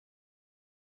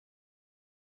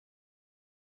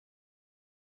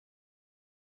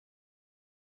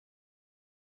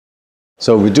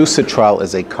So REDUCE-IT trial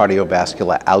is a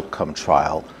cardiovascular outcome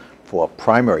trial for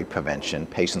primary prevention,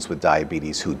 patients with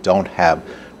diabetes who don't have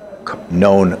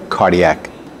known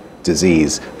cardiac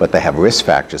disease, but they have risk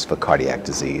factors for cardiac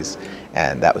disease.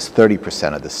 And that was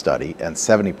 30% of the study, and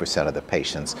 70% of the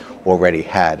patients already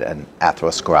had an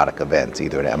atherosclerotic event,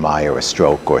 either an MI or a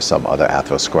stroke or some other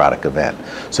atherosclerotic event.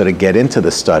 So to get into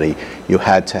the study, you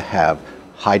had to have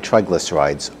high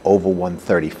triglycerides over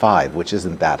 135, which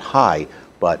isn't that high,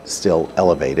 but still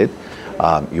elevated.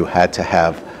 You had to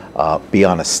have be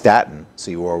on a statin, so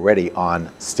you were already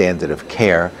on standard of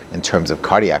care in terms of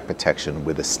cardiac protection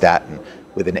with a statin,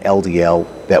 with an LDL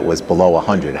that was below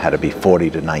 100, it had to be 40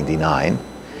 to 99.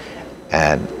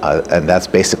 And that's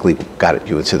basically got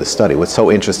you into the study. What's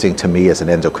so interesting to me as an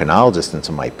endocrinologist and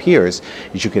to my peers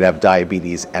is you could have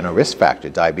diabetes and a risk factor,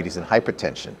 diabetes and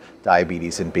hypertension,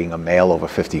 diabetes in being a male over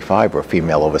 55 or a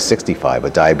female over 65, or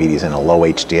diabetes in a low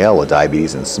HDL, or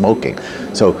diabetes in smoking.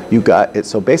 So you got it.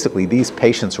 So basically these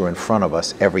patients are in front of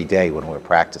us every day when we're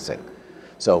practicing.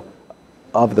 So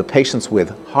of the patients with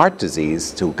heart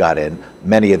disease who got in,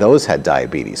 many of those had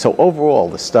diabetes. So overall,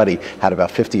 the study had about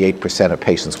 58% of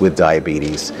patients with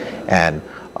diabetes and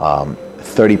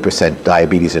 30%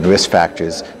 diabetes and risk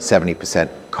factors, 70%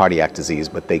 cardiac disease,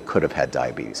 but they could have had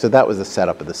diabetes. So that was the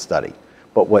setup of the study.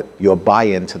 But what your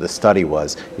buy-in to the study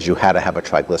was, is you had to have a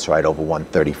triglyceride over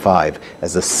 135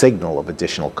 as a signal of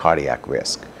additional cardiac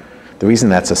risk. The reason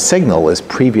that's a signal is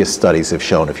previous studies have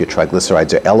shown if your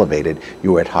triglycerides are elevated,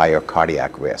 you are at higher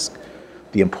cardiac risk.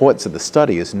 The importance of the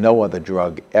study is no other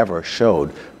drug ever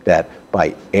showed that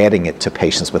by adding it to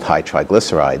patients with high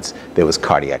triglycerides, there was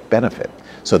cardiac benefit.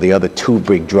 So the other two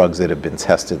big drugs that have been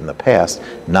tested in the past,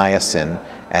 niacin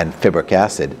and fibric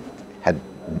acid,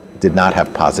 did not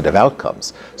have positive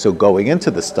outcomes. So going into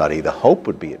the study, the hope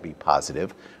would be it'd be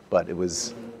positive, but it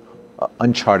was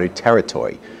uncharted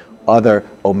territory. Other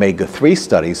omega-3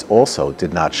 studies also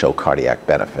did not show cardiac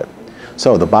benefit.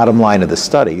 So the bottom line of the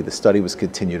study was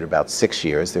continued about 6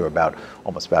 years. There were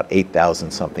almost about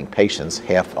 8,000 something patients,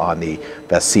 half on the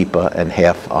Vascepa and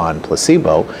half on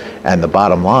placebo. And the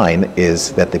bottom line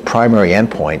is that the primary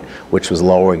endpoint, which was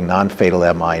lowering non-fatal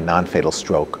MI, non-fatal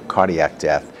stroke, cardiac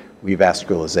death,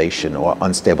 revascularization, or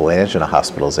unstable angina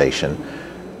hospitalization,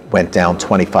 went down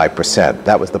 25%.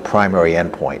 That was the primary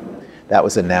endpoint. That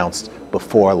was announced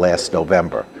before last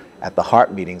November. At the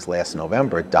heart meetings last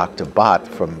November, Dr. Bott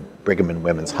from Brigham and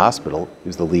Women's Hospital,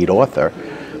 who's the lead author,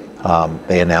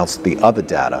 they announced the other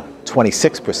data,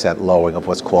 26% lowering of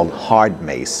what's called hard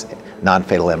MACE,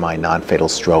 non-fatal MI, non-fatal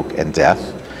stroke, and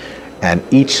death. And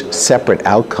each separate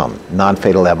outcome,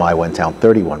 non-fatal MI went down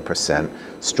 31%,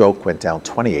 stroke went down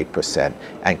 28%,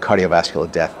 and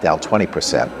cardiovascular death down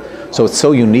 20%. So it's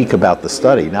so unique about the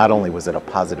study. Not only was it a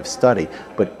positive study,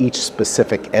 but each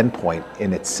specific endpoint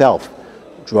in itself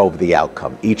drove the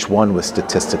outcome. Each one was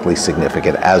statistically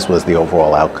significant, as was the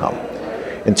overall outcome.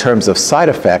 In terms of side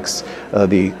effects,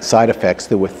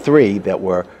 there were 3 that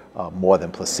were more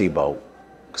than placebo.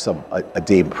 Some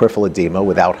peripheral edema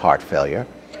without heart failure,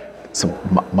 some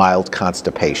mild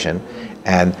constipation,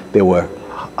 and there were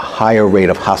a higher rate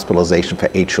of hospitalization for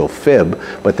atrial fib,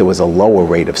 but there was a lower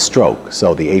rate of stroke.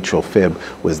 So the atrial fib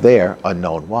was there,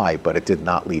 unknown why, but it did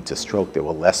not lead to stroke. There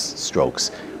were less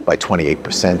strokes by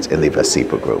 28% in the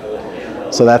Vascepa group.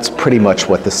 So that's pretty much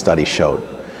what the study showed.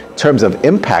 In terms of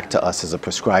impact to us as a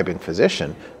prescribing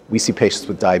physician, we see patients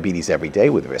with diabetes every day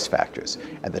with risk factors,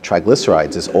 and the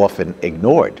triglycerides is often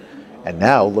ignored. And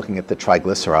now, looking at the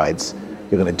triglycerides,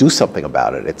 you're going to do something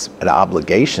about it. It's an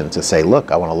obligation to say,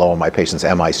 look, I want to lower my patient's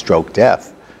MI, stroke,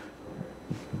 death.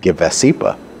 Give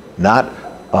Vascepa, not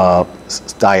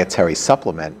dietary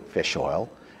supplement, fish oil,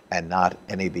 and not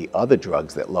any of the other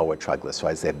drugs that lower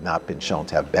triglycerides. They have not been shown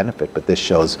to have benefit, but this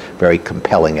shows very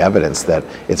compelling evidence that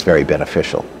it's very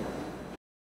beneficial.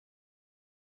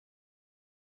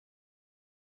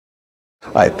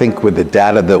 I think with the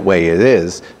data the way it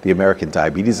is, the American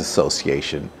Diabetes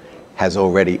Association has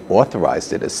already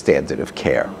authorized it as standard of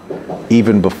care,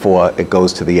 even before it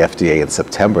goes to the FDA in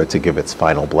September to give its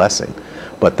final blessing.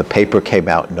 But the paper came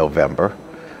out in November.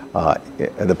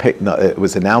 It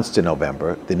was announced in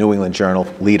November. The New England Journal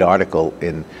lead article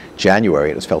in January,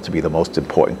 it was felt to be the most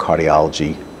important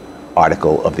cardiology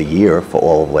article of the year for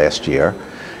all of last year.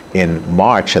 In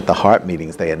March, at the heart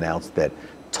meetings, they announced that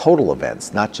total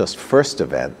events, not just first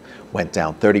event, went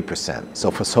down 30%. So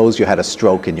for suppose you had a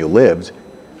stroke and you lived,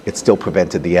 it still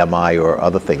prevented the MI or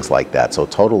other things like that. So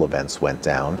total events went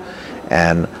down.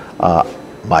 And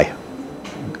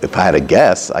if I had a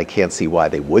guess, I can't see why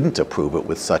they wouldn't approve it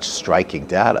with such striking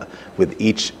data, with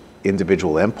each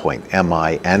individual endpoint,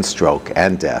 MI and stroke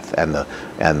and death, and the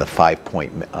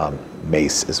 5-point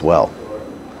MACE as well.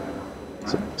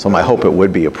 So I hope it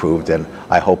would be approved, and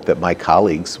I hope that my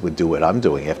colleagues would do what I'm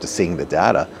doing after seeing the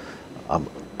data.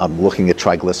 I'm looking at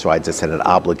triglycerides as an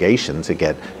obligation to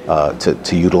get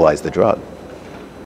to utilize the drug.